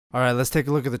All right, let's take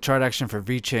a look at the chart action for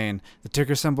VeChain. The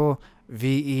ticker symbol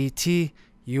VET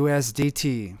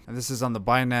USDT. And this is on the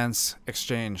Binance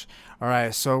exchange. All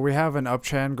right, so we have an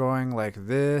uptrend going like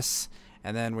this,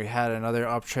 and then we had another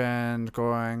uptrend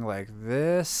going like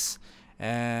this,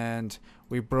 and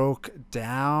we broke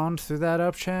down through that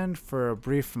uptrend for a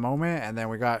brief moment, and then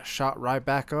we got shot right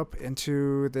back up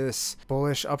into this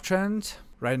bullish uptrend.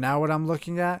 Right now what I'm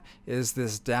looking at is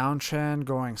this downtrend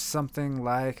going something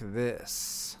like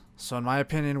this. So in my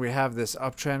opinion, we have this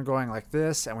uptrend going like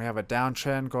this, and we have a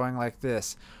downtrend going like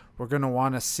this. We're going to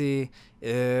want to see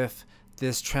if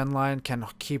this trend line can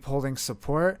keep holding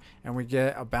support and we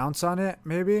get a bounce on it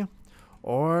maybe,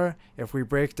 or if we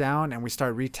break down and we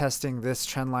start retesting this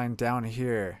trend line down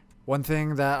here. One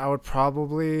thing that I would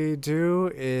probably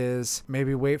do is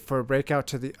maybe wait for a breakout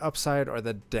to the upside or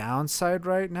the downside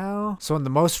right now. So in the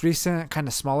most recent kind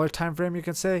of smaller time frame, you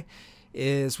can say,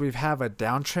 is we have a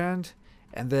downtrend,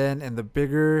 and then in the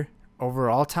bigger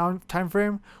overall time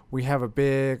frame, we have a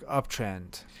big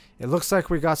uptrend. It looks like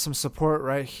we got some support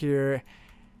right here.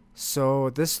 So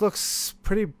this looks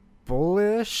pretty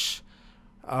bullish.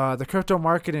 The crypto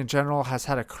market in general has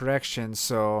had a correction,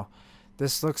 so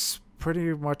this looks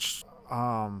pretty much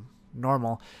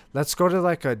normal. Let's go to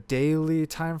like a daily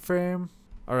time frame.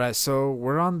 All right, so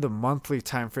we're on the monthly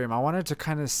time frame. I wanted to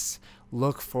kind of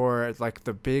look for like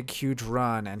the big huge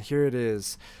run, and here it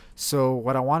is. So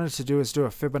what I wanted to do is do a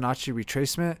Fibonacci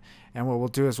retracement, and what we'll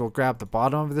do is we'll grab the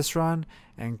bottom of this run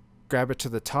and grab it to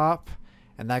the top,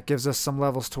 and that gives us some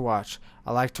levels to watch.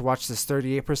 I like to watch this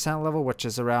 38% level, which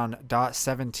is around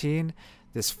 0.17,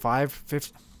 this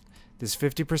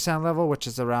 50% level, which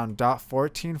is around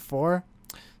 0.144.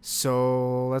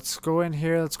 So let's go in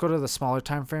here, let's go to the smaller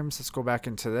time frames, let's go back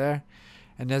into there,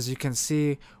 and as you can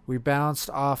see, we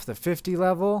bounced off the 50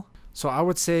 level. So I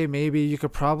would say maybe you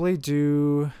could probably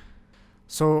do,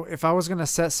 so if I was going to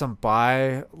set some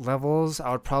buy levels,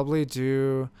 I would probably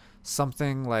do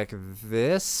something like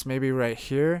this, maybe right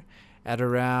here at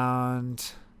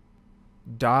around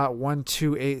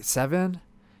 0.1287.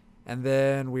 And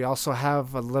then we also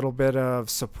have a little bit of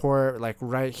support like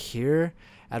right here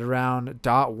at around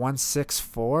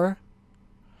 0.164.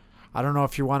 I don't know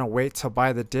if you want to wait to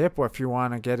buy the dip or if you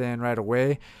want to get in right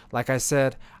away. Like I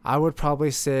said, I would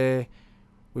probably say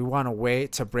we want to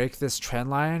wait to break this trend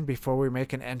line before we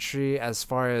make an entry as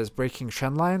far as breaking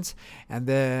trend lines. And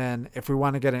then if we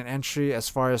want to get an entry as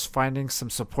far as finding some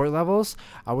support levels,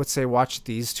 I would say watch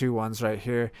these two ones right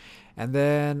here. And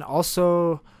then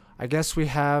also, I guess we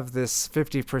have this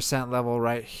 50% level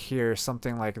right here,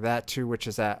 something like that too, which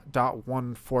is at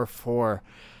 0.144.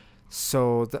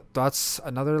 So that's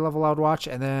another level I would watch.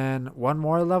 And then one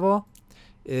more level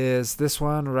is this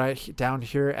one right down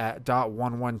here at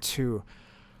 0.112.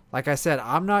 Like I said,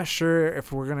 I'm not sure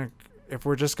if we're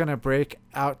just gonna break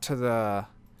to the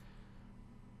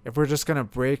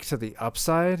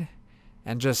upside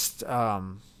and just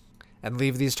and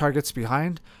leave these targets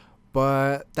behind.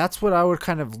 But that's what I would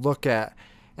kind of look at.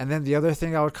 And then the other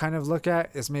thing I would kind of look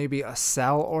at is maybe a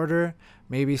sell order,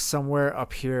 maybe somewhere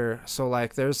up here. So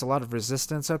like there's a lot of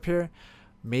resistance up here.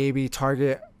 Maybe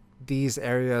target these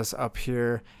areas up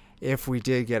here if we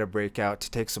did get a breakout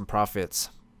to take some profits.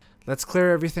 Let's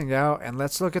clear everything out and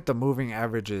let's look at the moving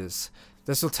averages.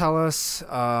 This will tell us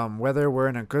whether we're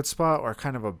in a good spot or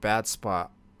kind of a bad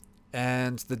spot.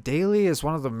 And the daily is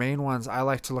one of the main ones I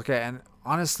like to look at, and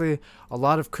honestly a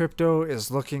lot of crypto is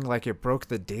looking like it broke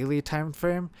the daily time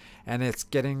frame and it's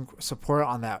getting support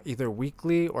on that either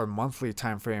weekly or monthly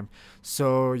time frame.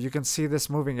 So you can see this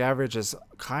moving average is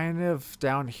kind of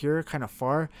down here, kind of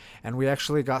far, and we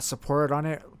actually got support on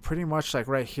it pretty much like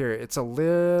right here. It's a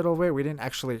little bit, we didn't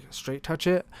actually straight touch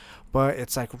it, but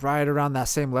it's like right around that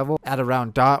same level at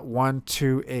around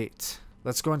 0.128.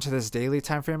 Let's go into this daily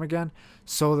time frame again.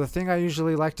 So the thing I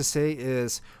usually like to say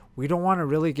is we don't want to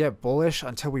really get bullish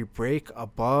until we break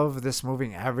above this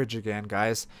moving average again,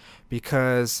 guys,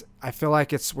 because I feel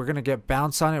like we're going to get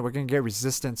bounce on it, we're going to get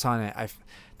resistance on it.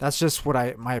 That's just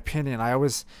my opinion.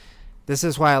 This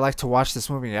is why I like to watch this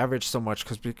moving average so much,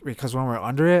 because when we're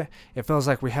under it, it feels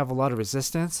like we have a lot of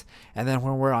resistance, and then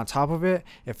when we're on top of it,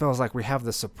 it feels like we have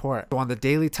the support. So on the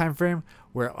daily time frame,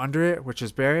 we're under it, which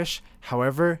is bearish.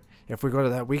 However, if we go to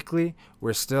that weekly,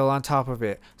 we're still on top of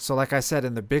it. So like I said,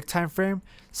 in the big time frame,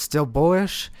 still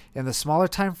bullish. In the smaller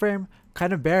time frame,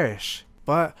 kind of bearish.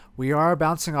 But we are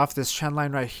bouncing off this trend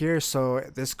line right here, so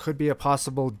this could be a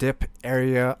possible dip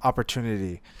area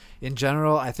opportunity. In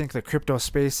general, I think the crypto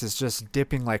space is just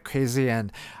dipping like crazy,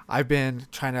 and I've been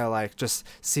trying to like just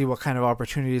see what kind of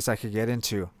opportunities I could get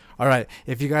into. All right,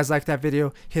 if you guys like that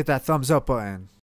video, hit that thumbs up button.